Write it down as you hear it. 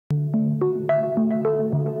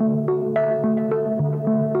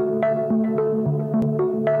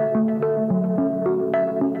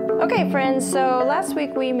Okay friends, so last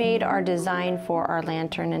week we made our design for our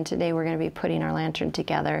lantern, and today we're going to be putting our lantern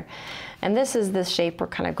together. And this is the shape we're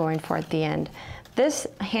kind of going for at the end. This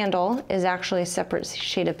handle is actually a separate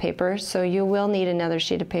sheet of paper, so you will need another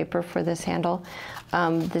sheet of paper for this handle.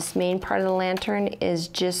 This main part of the lantern is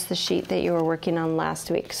just the sheet that you were working on last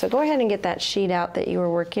week. So go ahead and get that sheet out that you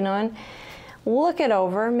were working on. Look it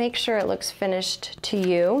over, make sure it looks finished to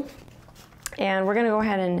you. And we're going to go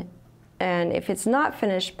ahead and if it's not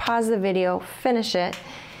finished, pause the video, finish it.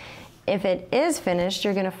 If it is finished,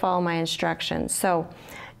 you're going to follow my instructions. So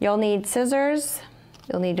you'll need scissors,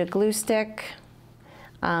 you'll need a glue stick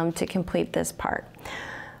to complete this part.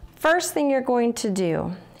 First thing you're going to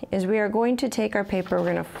do is we are going to take our paper,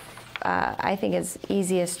 we're going to, I think it's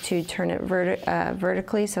easiest to turn it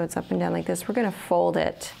vertically so it's up and down like this. We're going to fold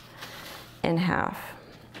it in half.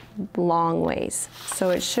 Long ways. So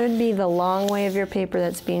it should be the long way of your paper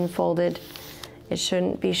that's being folded. It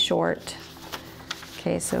shouldn't be short.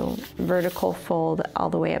 Okay, so vertical fold all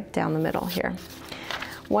the way up down the middle here.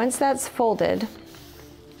 Once that's folded,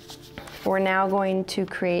 we're now going to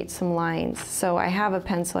create some lines. So I have a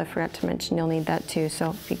pencil, I forgot to mention you'll need that too. So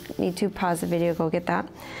if you need to pause the video, go get that.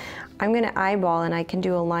 I'm going to eyeball, and I can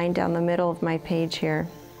do a line down the middle of my page here.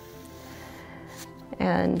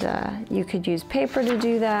 And you could use paper to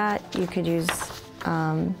do that. You could use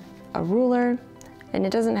a ruler, and it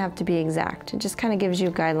doesn't have to be exact. It just kind of gives you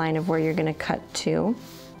a guideline of where you're going to cut to.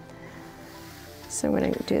 So I'm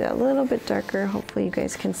going to do that a little bit darker. Hopefully you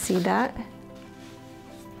guys can see that.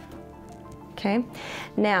 Okay.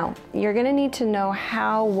 Now you're going to need to know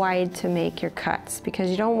how wide to make your cuts, because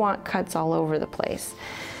you don't want cuts all over the place.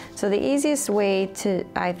 So the easiest way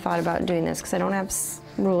I thought about doing this, because I don't have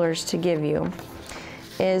rulers to give you,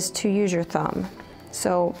 is to use your thumb.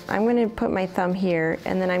 So I'm going to put my thumb here,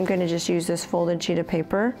 and then I'm going to just use this folded sheet of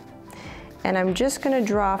paper, and I'm just going to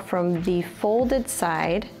draw from the folded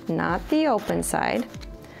side, not the open side.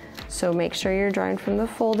 So make sure you're drawing from the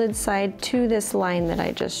folded side to this line that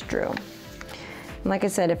I just drew. And like I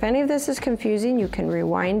said, if any of this is confusing, you can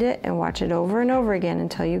rewind it and watch it over and over again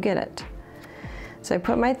until you get it. So I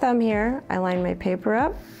put my thumb here, I line my paper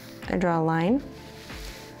up, I draw a line,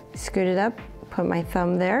 scoot it up, put my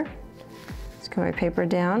thumb there, scoot my paper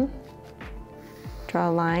down, draw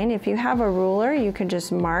a line. If you have a ruler, you could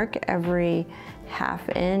just mark every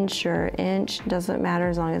 ½ inch or inch, doesn't matter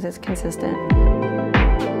as long as it's consistent.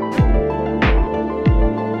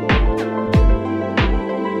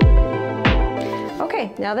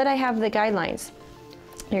 Okay, now that I have the guidelines,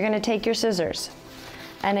 you're going to take your scissors.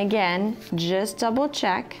 And again, just double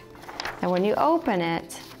check that when you open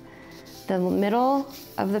it, the middle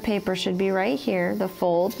of the paper should be right here, the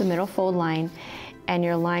middle fold line, and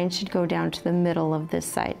your line should go down to the middle of this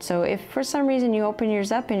side. So if for some reason you open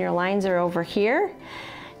yours up and your lines are over here,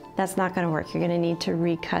 that's not going to work. You're going to need to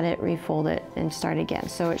recut it, refold it, and start again.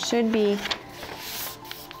 So it should be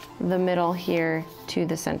the middle here to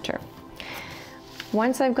the center.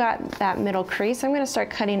 Once I've got that middle crease, I'm going to start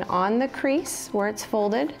cutting on the crease where it's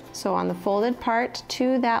folded. So on the folded part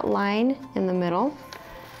to that line in the middle.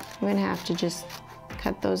 I'm going to have to just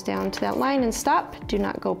cut those down to that line and stop. Do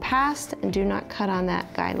not go past, and do not cut on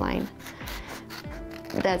that guideline.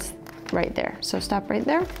 That's right there. So stop right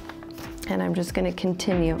there, and I'm just going to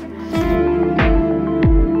continue.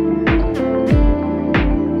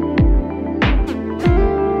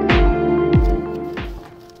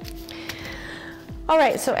 All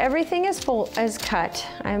right, so everything is cut.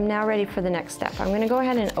 I'm now ready for the next step. I'm going to go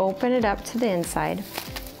ahead and open it up to the inside.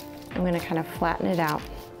 I'm going to kind of flatten it out.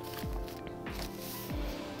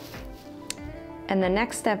 And the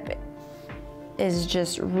next step is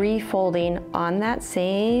just refolding on that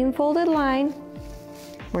same folded line.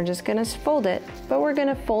 We're just going to fold it, but we're going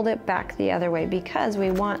to fold it back the other way because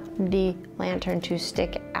we want the lantern to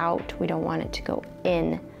stick out. We don't want it to go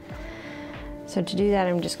in. So to do that,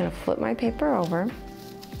 I'm just going to flip my paper over, and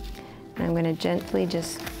I'm going to gently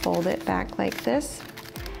just fold it back like this.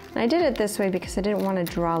 And I did it this way because I didn't want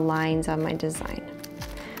to draw lines on my design.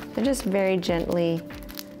 So just very gently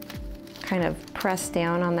kind of press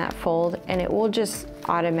down on that fold, and it will just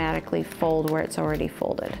automatically fold where it's already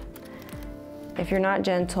folded. If you're not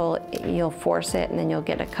gentle, you'll force it and then you'll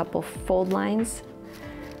get a couple fold lines.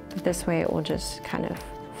 But this way it will just kind of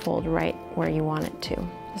fold right where you want it to.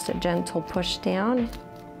 Just a gentle push down,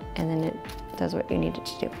 and then it does what you need it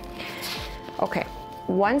to do. Okay,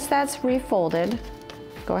 once that's refolded,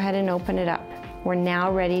 go ahead and open it up. We're now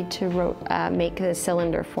ready to make the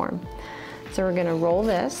cylinder form. So we're gonna roll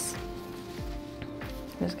this.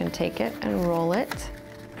 I'm just going to take it and roll it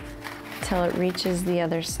till it reaches the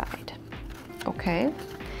other side. Okay,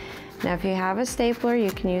 Now if you have a stapler,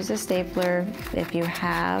 you can use a stapler. If you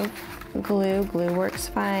have glue, glue works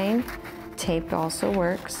fine. Tape also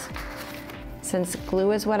works. Since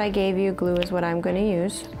glue is what I gave you, glue is what I'm going to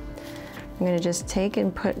use. I'm going to just take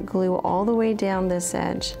and put glue all the way down this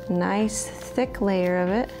edge. Nice thick layer of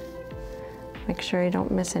it. Make sure you don't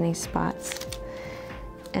miss any spots.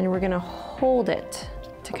 And we're going to hold it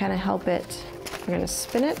to kind of help it. We're going to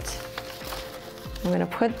spin it. I'm going to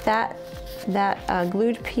put that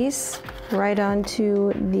glued piece right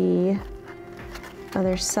onto the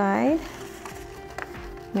other side.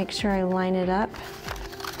 Make sure I line it up.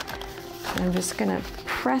 I'm just going to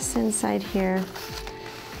press inside here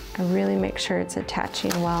and really make sure it's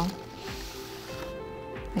attaching well.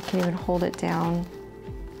 I can even hold it down.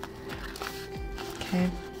 Okay.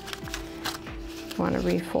 I want to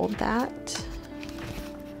refold that.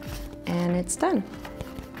 And it's done.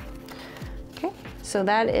 Okay, so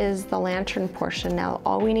that is the lantern portion. Now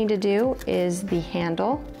all we need to do is the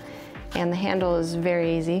handle, and the handle is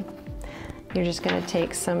very easy. You're just going to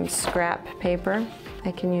take some scrap paper.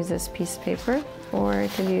 I can use this piece of paper, or I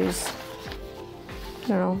could use, I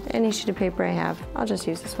don't know, any sheet of paper I have. I'll just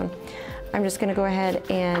use this one. I'm just going to go ahead,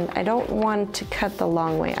 and I don't want to cut the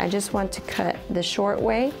long way. I just want to cut the short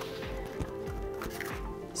way.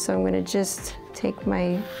 So I'm going to just take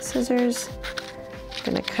my scissors.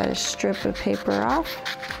 I'm going to cut a strip of paper off.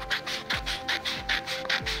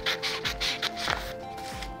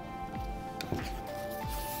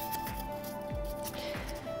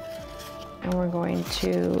 And we're going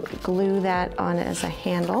to glue that on as a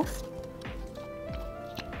handle.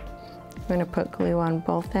 I'm going to put glue on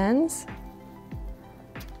both ends.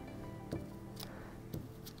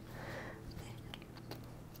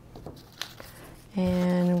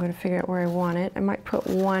 And I'm going to figure out where I want it. I might put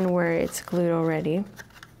one where it's glued already.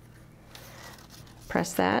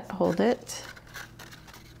 Press that, hold it.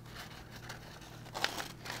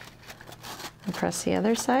 And press the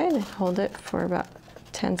other side, hold it for about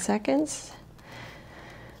 10 seconds.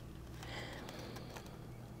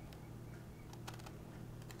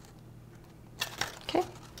 Okay,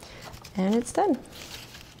 and it's done.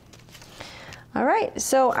 All right,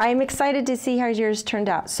 so I'm excited to see how yours turned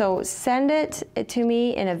out. So send it to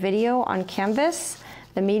me in a video on Canvas,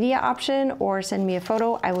 the media option, or send me a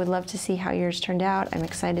photo. I would love to see how yours turned out. I'm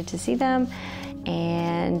excited to see them.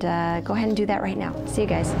 And go ahead and do that right now. See you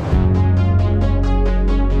guys.